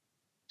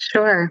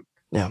 Sure.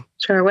 Yeah.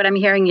 Sure. What I'm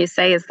hearing you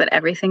say is that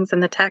everything's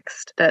in the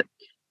text, that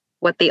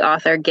what the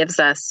author gives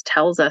us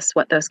tells us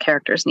what those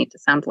characters need to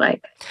sound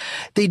like.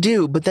 They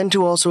do, but then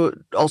to also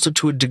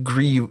to a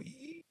degree,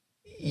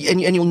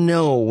 and you'll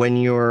know when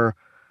you're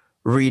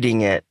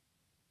reading it,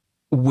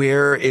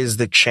 where is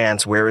the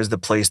chance, where is the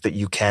place that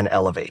you can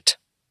elevate?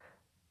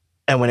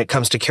 And when it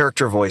comes to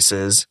character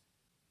voices,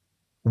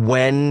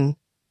 when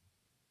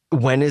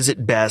is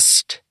it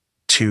best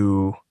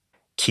to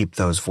keep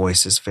those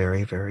voices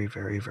very, very,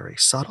 very, very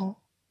subtle?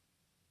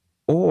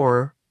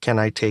 Or can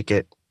I take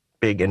it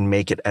big and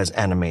make it as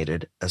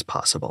animated as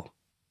possible?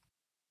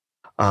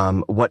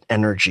 What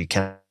energy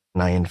can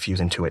I infuse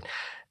into it?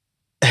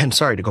 And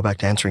sorry to go back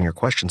to answering your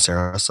question,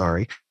 Sarah.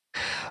 Sorry.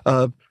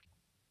 The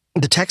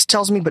text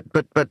tells me, but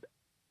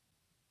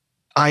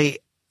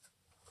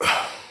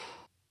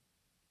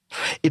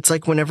it's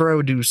like whenever I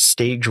would do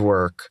stage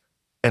work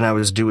and I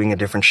was doing a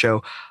different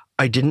show,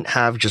 I didn't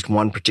have just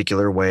one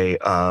particular way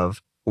of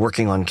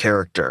working on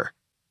character.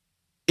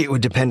 It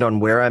would depend on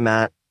where I'm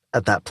at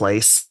that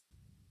place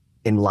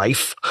in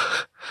life,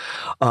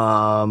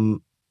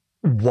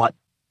 what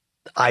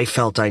I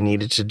felt I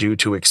needed to do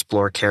to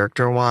explore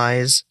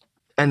character-wise,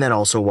 and then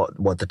also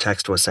what the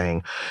text was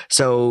saying.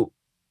 So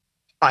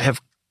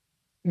I've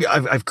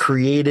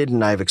created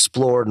and I've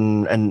explored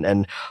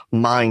and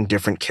mined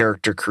different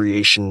character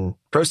creation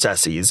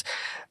processes. Is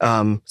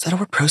that a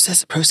word?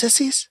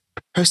 Processes?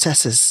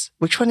 Processes.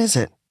 Which one is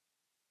it?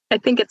 I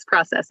think it's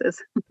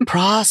processes.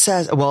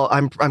 Process. Well,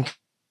 I'm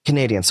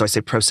Canadian, so I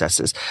say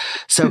processes.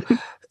 So,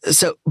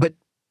 but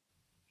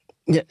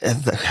yeah,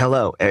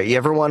 hello. You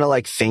ever want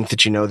to think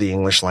that you know the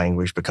English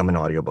language, become an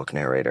audiobook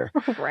narrator?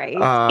 Right.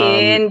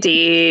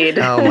 Indeed.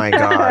 Oh my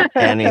God.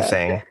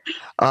 Anything.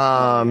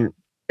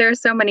 There are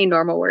so many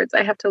normal words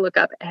I have to look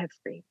up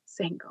every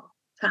single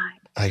time.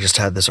 I just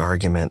had this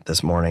argument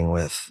this morning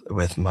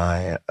with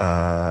my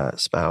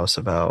spouse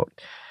about,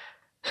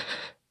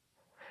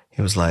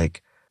 he was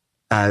like,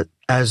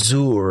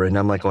 Azure. And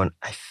I'm like going,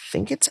 I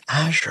think it's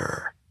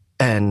Azure.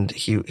 And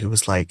he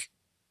was like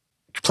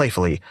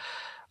playfully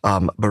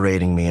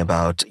berating me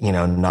about,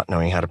 not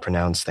knowing how to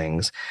pronounce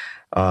things.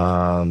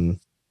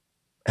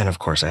 And of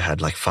course I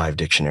had 5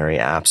 dictionary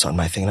apps on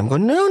my thing. And I'm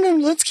going, no,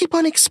 let's keep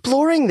on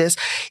exploring this.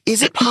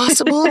 Is it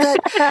possible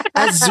that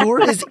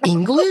Azure is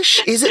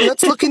English?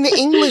 Let's look in the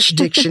English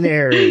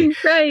dictionary.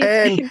 Right.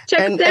 And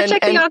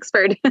check the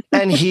Oxford.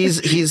 And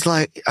he's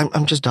like,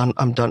 I'm just done.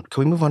 I'm done.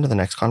 Can we move on to the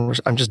next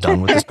conversation? I'm just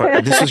done with this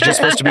part. This was just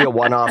supposed to be a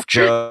one-off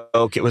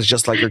joke. It was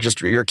just like,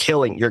 you're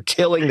killing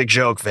the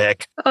joke,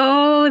 Vic.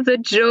 Oh, the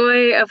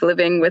joy of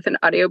living with an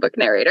audiobook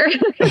narrator.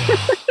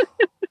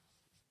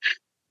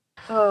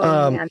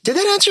 Man. Did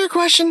that answer your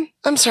question?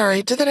 I'm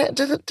sorry. Did that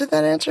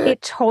answer it?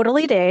 It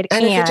totally did.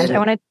 And if it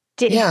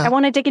didn't, I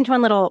want to dig into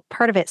one little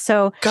part of it.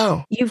 So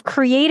go. You've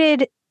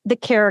created the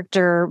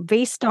character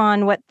based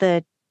on what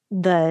the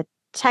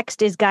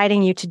text is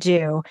guiding you to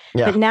do.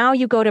 Yeah. But now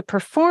you go to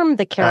perform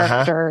the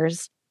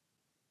characters.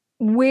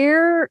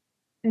 Where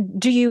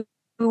do you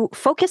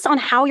focus on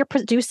how you're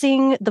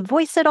producing the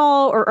voice at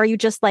all? Or are you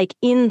just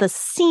in the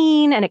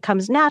scene and it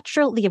comes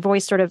naturally, the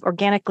voice sort of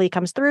organically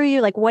comes through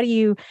you?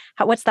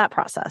 What's that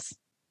process?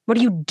 What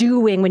are you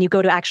doing when you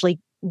go to actually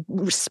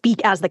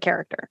speak as the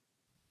character?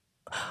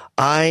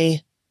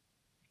 I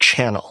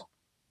channel.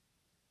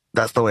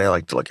 That's the way I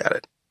like to look at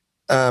it.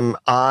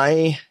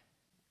 I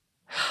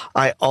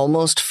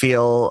almost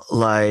feel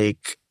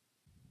like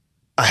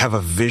I have a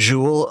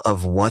visual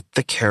of what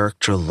the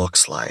character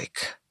looks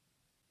like.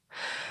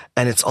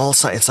 And it's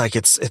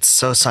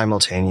so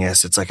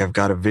simultaneous. It's like I've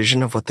got a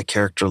vision of what the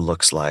character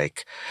looks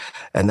like.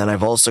 And then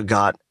I've also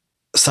got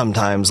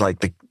sometimes I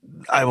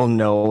will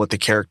know what the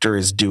character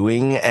is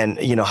doing and,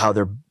 how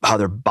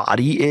their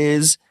body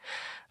is,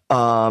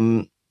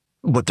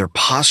 what their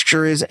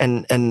posture is.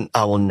 And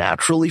I will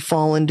naturally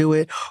fall into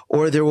it,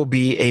 or there will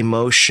be a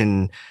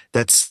motion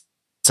that's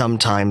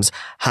sometimes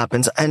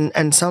happens.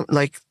 And some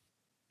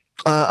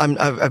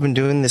I've been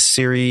doing this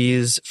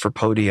series for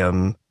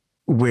Podium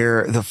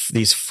where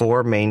these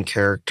 5 main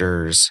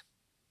characters,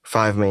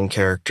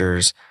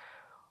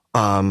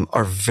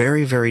 are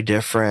very, very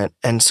different.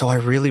 And so I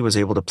really was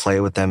able to play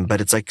with them,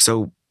 but it's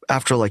so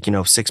after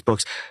 6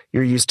 books,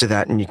 you're used to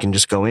that and you can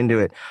just go into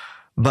it.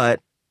 But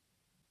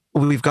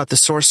we've got the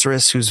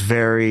sorceress who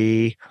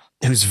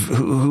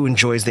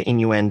enjoys the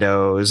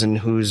innuendos and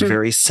who's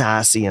very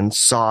sassy and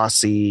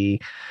saucy.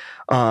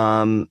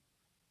 And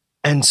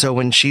so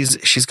when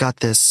she's got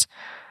this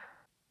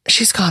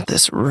she's got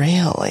this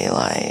really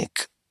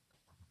like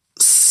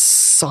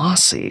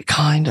saucy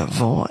kind of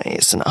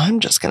voice, and I'm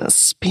just going to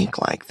speak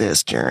like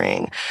this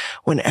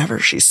whenever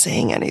she's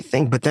saying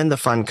anything. But then the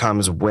fun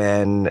comes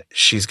when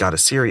she's got a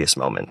serious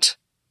moment.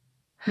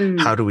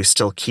 How do we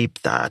still keep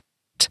that,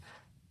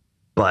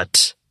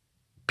 but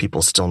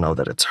people still know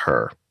that it's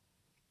her?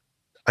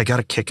 I got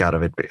a kick out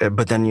of it.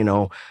 But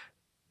then,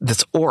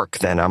 this orc,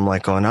 then I'm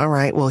like going, all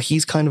right, well,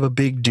 he's kind of a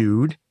big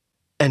dude.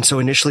 And so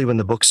initially when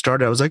the book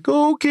started, I was like,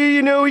 okay,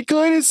 he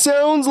kind of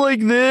sounds like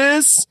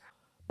this.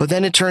 But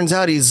then it turns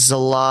out there's a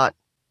lot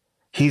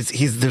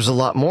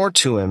more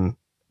to him,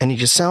 and he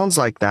just sounds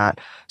like that.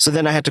 So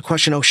then I had to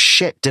question, oh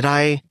shit, do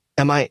I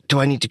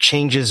need to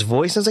change his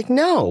voice? And I was like,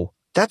 no,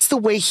 that's the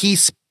way he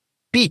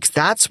speaks.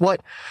 That's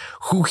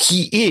who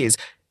he is.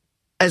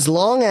 As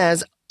long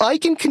as I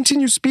can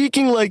continue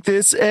speaking like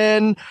this,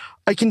 and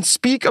I can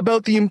speak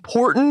about the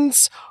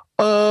importance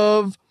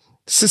of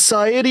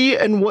society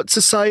and what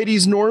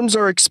society's norms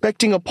are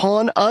expecting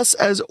upon us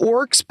as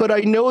orcs, but I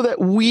know that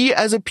we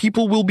as a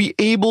people will be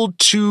able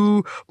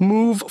to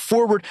move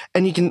forward.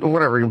 And he can,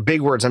 whatever,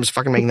 big words, I'm just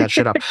fucking making that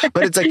shit up.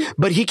 But it's like,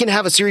 but he can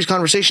have a serious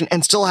conversation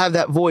and still have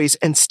that voice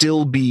and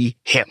still be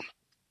him,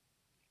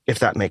 if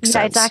that makes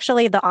sense. It's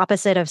actually the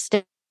opposite of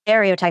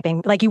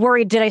stereotyping. Like, you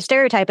worried, did I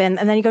stereotype him?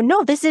 And then you go,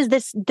 no, this is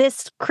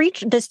this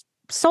creature, this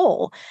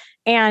soul.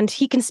 And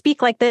he can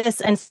speak like this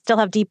and still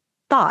have deep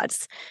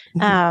thoughts.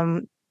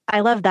 I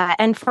love that.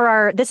 And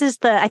this is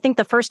I think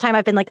the first time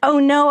I've been like, oh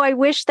no, I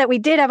wish that we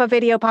did have a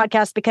video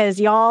podcast, because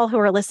y'all who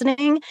are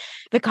listening,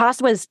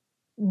 Vikas was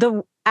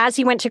as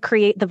he went to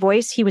create the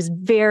voice, he was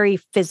very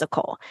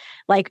physical.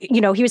 Like,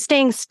 he was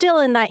staying still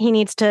in that he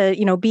needs to,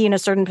 be in a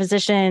certain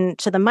position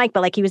to the mic,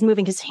 but like he was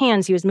moving his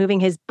hands, he was moving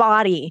his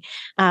body.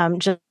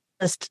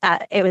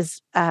 It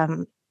was,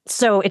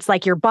 so it's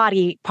like your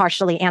body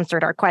partially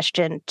answered our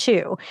question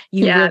too.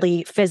 You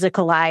really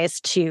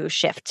physicalized to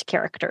shift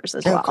characters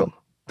as well. Cool.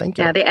 Thank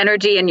you. Yeah, the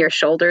energy in your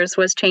shoulders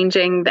was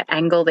changing. The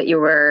angle that you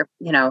were,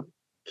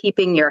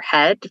 keeping your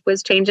head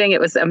was changing. It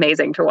was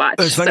amazing to watch.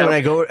 It's funny when I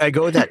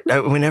go that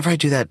whenever I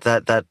do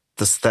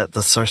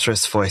the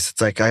sorceress voice, it's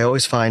like I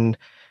always find,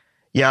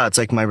 it's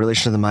like my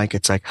relation to the mic.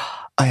 It's like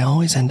I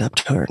always end up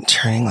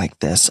turning like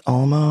this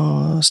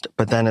almost,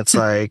 but then it's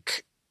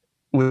like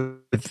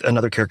with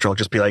another character, I'll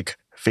just be like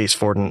face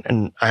forward,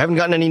 and I haven't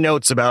gotten any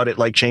notes about it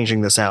like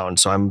changing the sound,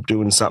 so I'm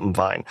doing something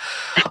fine.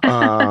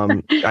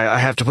 I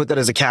have to put that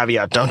as a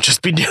caveat. Don't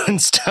just be doing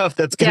stuff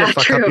that's gonna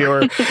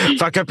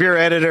fuck up your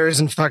editors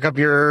and fuck up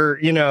your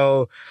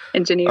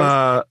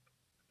engineers.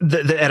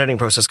 The editing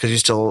process,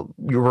 because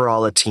we're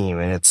all a team,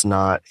 and it's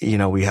not,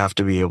 we have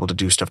to be able to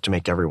do stuff to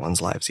make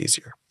everyone's lives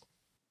easier.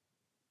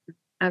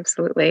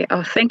 Absolutely.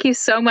 Oh, thank you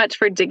so much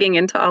for digging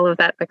into all of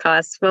that,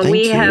 Vikas. Well, Thank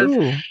we you.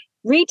 have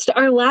reached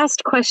our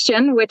last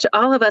question, which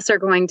all of us are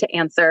going to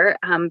answer.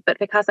 But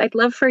Vikas, I'd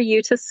love for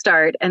you to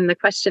start. And the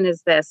question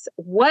is this: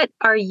 what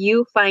are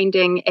you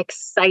finding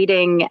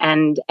exciting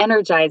and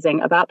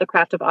energizing about the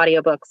craft of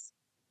audiobooks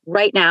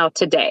right now,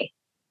 today?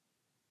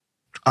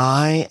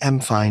 I am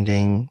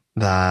finding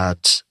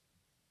that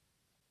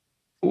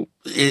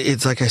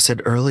it's like I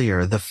said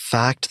earlier, the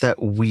fact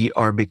that we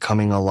are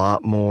becoming a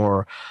lot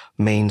more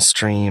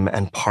mainstream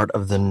and part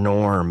of the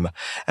norm,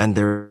 and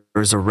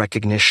there's a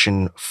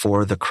recognition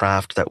for the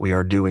craft that we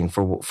are doing,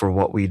 for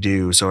what we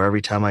do. So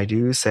every time I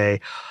do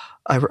say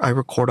I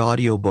record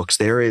audiobooks,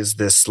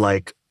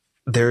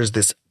 there's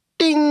this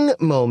ding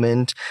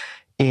moment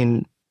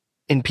in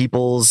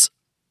people's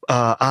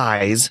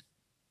eyes,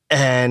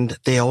 and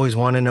they always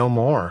want to know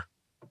more.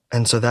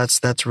 And so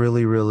that's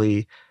really,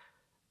 really,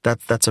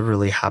 that's a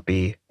really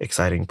happy,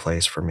 exciting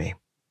place for me.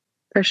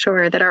 For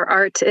sure, that our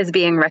art is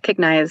being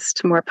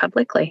recognized more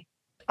publicly.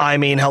 I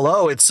mean,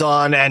 hello, it's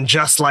on And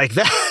Just Like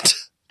That.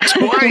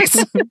 Twice.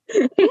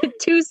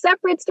 2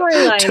 separate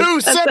storylines.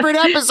 2 separate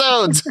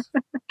episodes.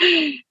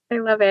 I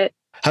love it.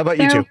 How about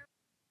you two?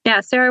 Yeah,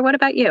 Sarah, what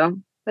about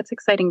you? What's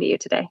exciting to you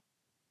today?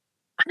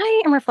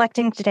 I am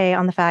reflecting today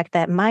on the fact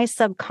that my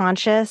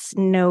subconscious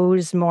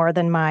knows more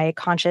than my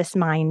conscious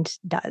mind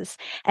does.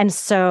 And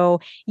so,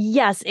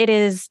 yes, it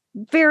is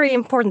very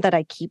important that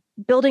I keep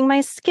building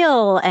my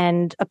skill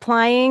and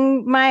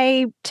applying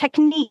my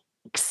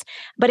techniques.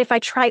 But if I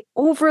try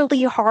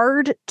overly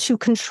hard to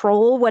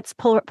control what's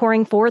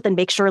pouring forth and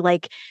make sure,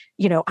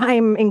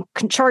 I'm in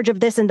charge of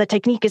this and the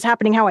technique is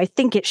happening how I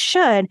think it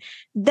should,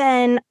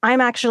 then I'm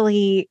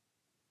actually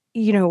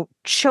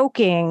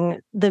choking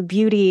the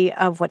beauty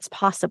of what's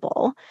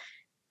possible.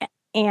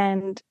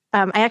 And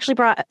I actually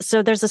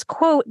there's this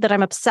quote that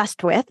I'm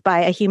obsessed with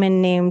by a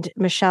human named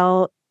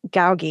Michelle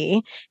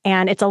Gaugy,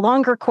 and it's a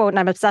longer quote, and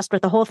I'm obsessed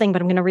with the whole thing,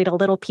 but I'm going to read a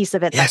little piece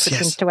of it that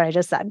pertains to what I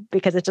just said,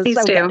 because it's just Please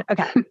so do. good.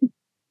 Okay.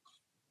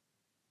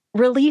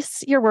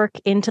 Release your work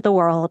into the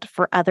world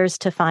for others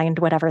to find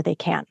whatever they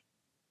can.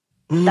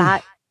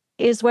 That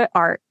is what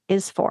art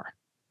is for.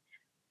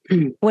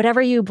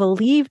 Whatever you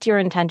believed your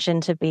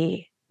intention to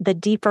be, the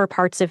deeper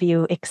parts of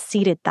you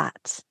exceeded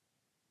that.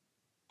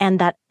 And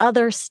that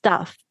other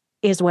stuff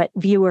is what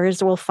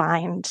viewers will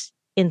find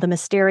in the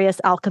mysterious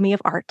alchemy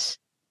of art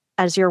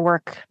as your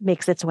work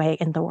makes its way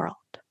in the world?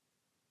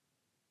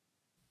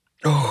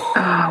 Oh,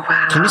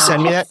 wow. Can you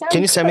send me that?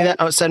 Can you send me that?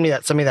 Oh, send me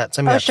that. Send me that.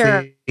 Send me that.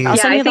 Sure. Please. I'll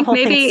send you I the think whole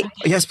maybe, thing.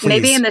 Yes, please.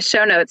 maybe in the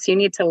show notes, you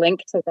need to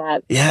link to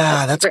that.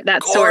 Yeah, that's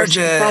that gorgeous. source.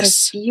 That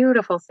is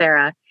beautiful,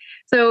 Sarah.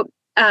 So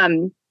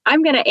I'm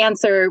going to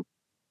answer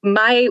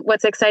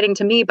what's exciting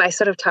to me by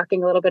sort of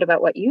talking a little bit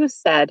about what you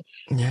said.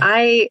 Yeah.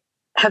 I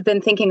have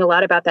been thinking a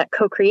lot about that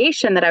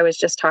co-creation that I was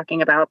just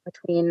talking about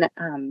between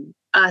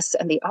us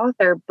and the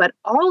author, but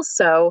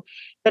also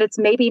that it's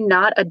maybe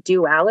not a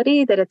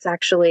duality, that it's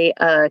actually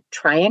a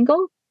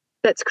triangle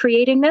that's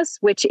creating this,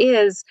 which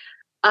is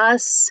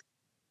us,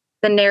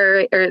 the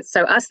narrators,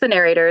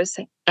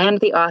 and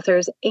the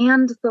authors,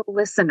 and the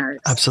listeners.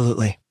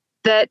 Absolutely.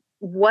 That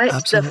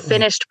what the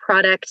finished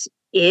product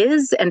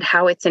is and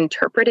how it's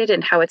interpreted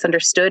and how it's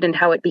understood and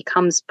how it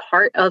becomes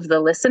part of the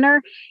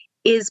listener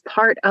is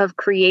part of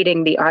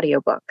creating the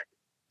audiobook.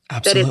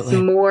 Absolutely. That it's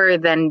more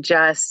than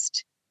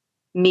just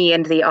me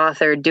and the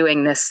author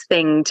doing this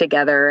thing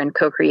together and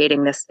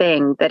co-creating this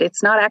thing, that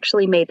it's not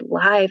actually made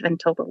live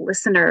until the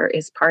listener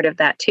is part of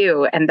that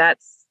too. And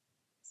that's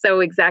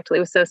so exactly,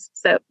 it was so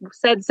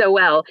said so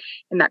well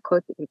in that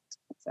quote that you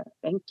just said.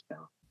 Thank you.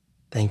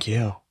 Thank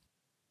you.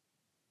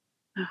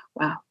 Oh,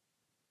 wow.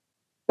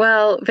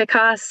 Well,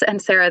 Vikas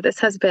and Sarah, this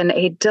has been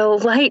a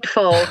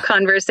delightful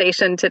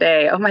conversation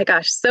today. Oh my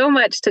gosh, so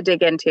much to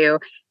dig into.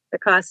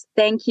 Vikas,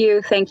 thank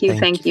you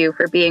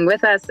for being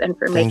with us and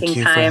for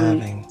making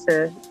time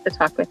to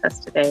talk with us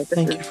today. This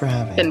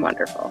has been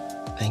wonderful.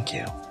 Thank you.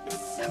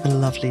 Have a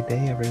lovely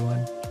day,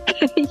 everyone.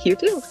 You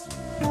too.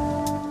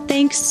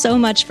 Thanks so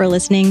much for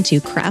listening to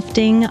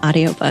Crafting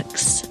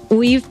Audiobooks.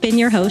 We've been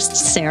your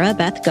hosts, Sarah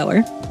Beth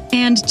Goer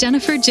And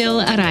Jennifer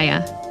Jill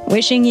Araya.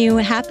 Wishing you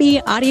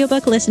happy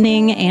audiobook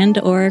listening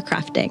and/or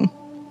crafting.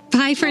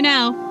 Bye for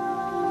now.